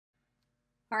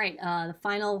All right, the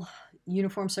final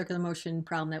uniform circular motion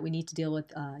problem that we need to deal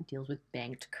with deals with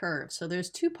banked curves. So there's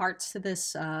two parts to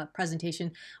this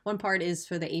presentation. One part is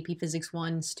for the AP Physics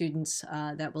 1 students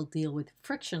that will deal with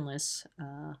frictionless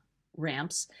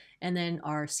ramps, and then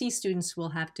our C students will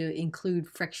have to include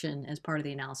friction as part of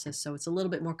the analysis. So it's a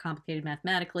little bit more complicated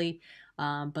mathematically,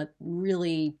 but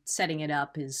really setting it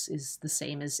up is the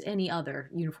same as any other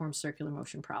uniform circular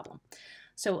motion problem.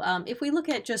 So if we look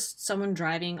at just someone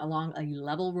driving along a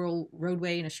level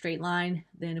roadway in a straight line,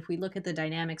 then if we look at the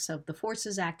dynamics of the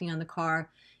forces acting on the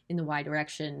car in the y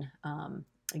direction,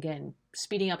 again,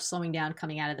 speeding up, slowing down,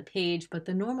 coming out of the page, but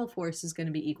the normal force is going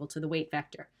to be equal to the weight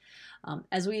vector.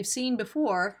 As we've seen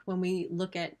before, when we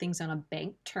look at things on a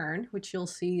banked turn, which you'll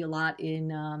see a lot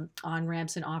in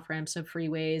on-ramps and off-ramps of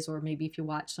freeways, or maybe if you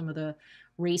watch some of the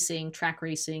track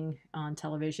racing on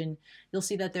television, you'll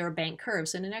see that there are bank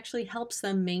curves, and it actually helps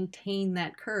them maintain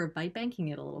that curve by banking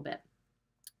it a little bit.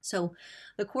 So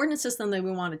the coordinate system that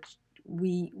we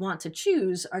want to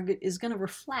choose is going to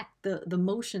reflect the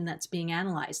motion that's being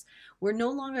analyzed. We're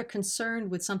no longer concerned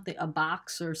with a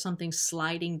box or something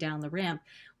sliding down the ramp.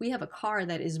 We have a car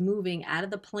that is moving out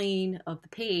of the plane of the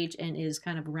page and is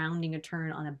kind of rounding a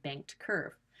turn on a banked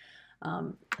curve.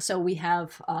 So we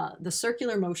have the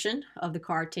circular motion of the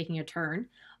car taking a turn,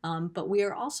 but we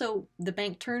are also, the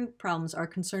bank turn problems are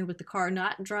concerned with the car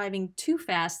not driving too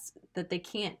fast that they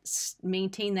can't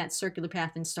maintain that circular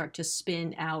path and start to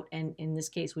spin out, and in this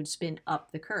case would spin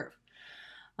up the curve.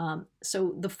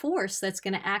 So the force that's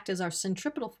going to act as our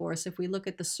centripetal force, if we look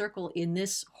at the circle in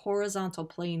this horizontal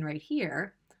plane right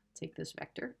here, take this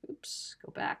vector, oops,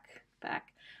 go back,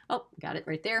 oh, got it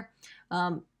right there.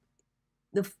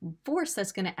 The force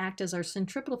that's going to act as our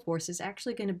centripetal force is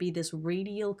actually going to be this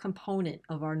radial component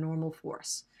of our normal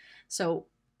force. So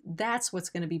that's what's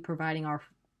going to be providing our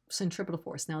centripetal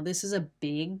force. Now, this is a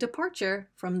big departure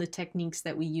from the techniques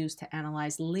that we use to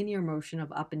analyze linear motion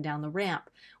of up and down the ramp,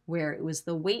 where it was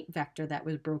the weight vector that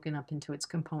was broken up into its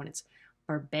components.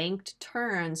 For banked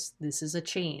turns, this is a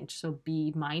change. So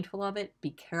be mindful of it. Be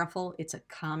careful. It's a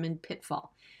common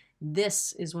pitfall.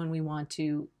 This is when we want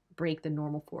to break the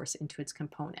normal force into its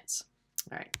components.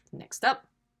 All right, next up.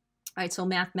 All right, so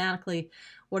mathematically,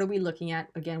 what are we looking at?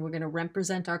 Again, we're going to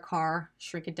represent our car,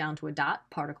 shrink it down to a dot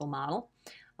particle model.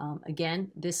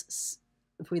 Again,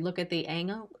 if we look at the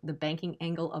angle, the banking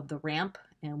angle of the ramp,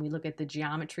 and we look at the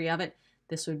geometry of it,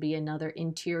 this would be another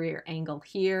interior angle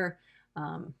here.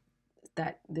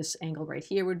 That this angle right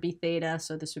here would be theta,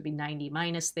 so this would be 90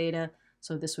 minus theta.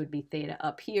 So this would be theta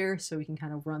up here, so we can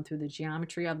kind of run through the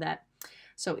geometry of that.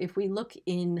 So if we look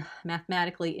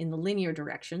mathematically in the linear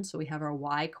direction, so we have our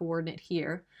y coordinate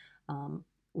here,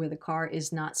 where the car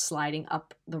is not sliding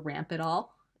up the ramp at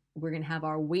all, we're going to have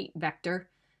our weight vector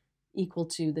equal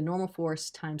to the normal force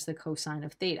times the cosine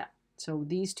of theta. So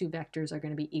these two vectors are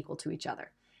going to be equal to each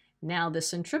other. Now the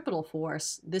centripetal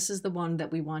force, this is the one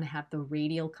that we want to have the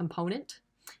radial component,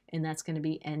 and that's going to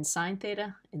be n sine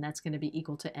theta, and that's going to be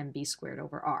equal to mv squared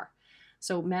over r.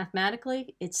 So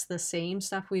mathematically, it's the same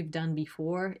stuff we've done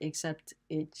before, except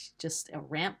it's just a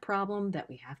ramp problem that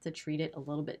we have to treat it a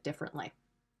little bit differently.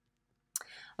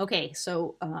 Okay,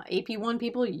 so AP1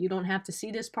 people, you don't have to see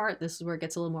this part. This is where it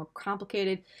gets a little more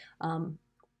complicated.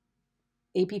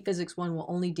 AP Physics 1 will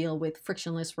only deal with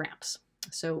frictionless ramps.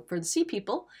 So for the C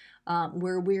people,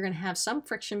 where we're going to have some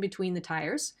friction between the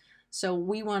tires, so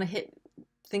we want to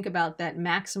think about that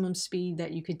maximum speed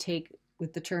that you could take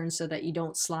with the turn so that you're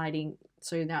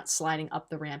not sliding up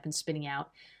the ramp and spinning out.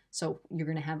 So you're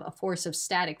going to have a force of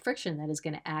static friction that is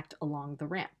going to act along the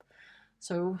ramp.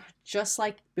 So just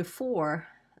like before,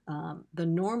 the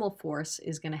normal force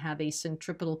is going to have a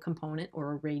centripetal component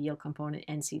or a radial component,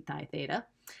 n c phi theta.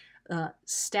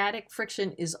 Static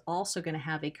friction is also going to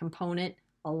have a component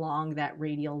along that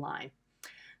radial line.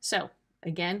 So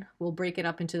again, we'll break it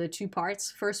up into the two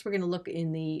parts. First, we're going to look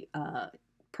in the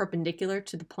perpendicular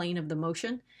to the plane of the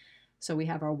motion. So we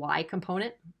have our y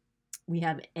component. We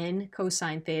have n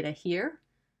cosine theta here.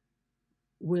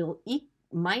 We'll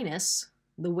minus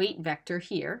the weight vector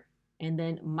here, and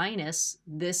then minus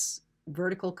this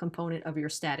vertical component of your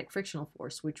static frictional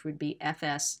force, which would be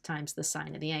Fs times the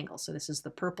sine of the angle. So this is the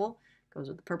purple, goes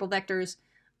with the purple vectors,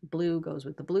 blue goes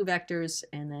with the blue vectors,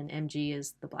 and then mg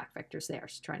is the black vectors there.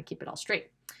 So trying to keep it all straight.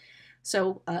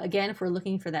 So again, if we're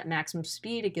looking for that maximum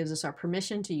speed, it gives us our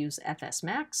permission to use Fs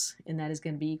max, and that is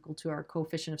going to be equal to our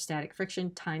coefficient of static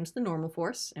friction times the normal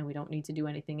force, and we don't need to do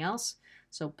anything else.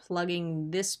 So plugging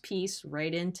this piece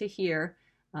right into here,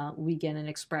 we get an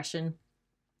expression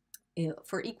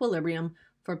for equilibrium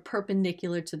for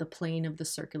perpendicular to the plane of the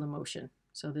circular motion.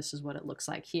 So this is what it looks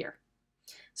like here.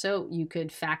 So you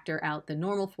could factor out the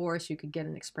normal force, you could get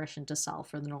an expression to solve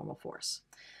for the normal force.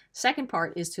 Second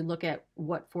part is to look at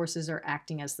what forces are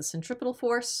acting as the centripetal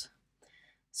force.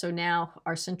 So now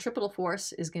our centripetal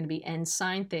force is going to be n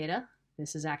sine theta.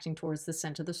 This is acting towards the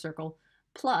center of the circle,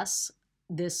 plus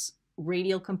this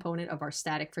radial component of our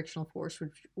static frictional force,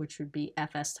 which would be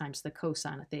Fs times the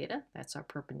cosine of theta. That's our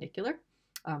perpendicular.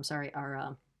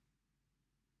 Our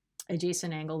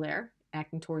adjacent angle there,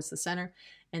 acting towards the center,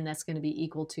 and that's going to be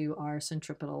equal to our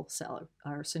centripetal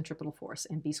force,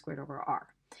 mv squared over r.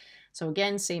 So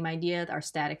again, same idea. Our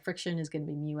static friction is going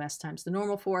to be mu s times the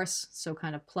normal force. So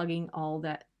kind of plugging all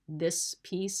this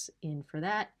piece in for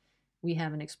that, we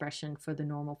have an expression for the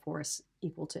normal force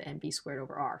equal to mv squared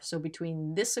over r. So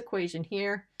between this equation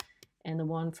here and the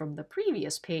one from the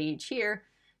previous page here,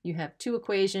 you have two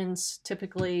equations,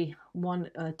 typically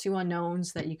two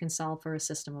unknowns that you can solve for a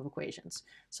system of equations.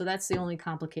 So that's the only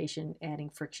complication, adding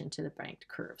friction to the banked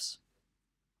curves.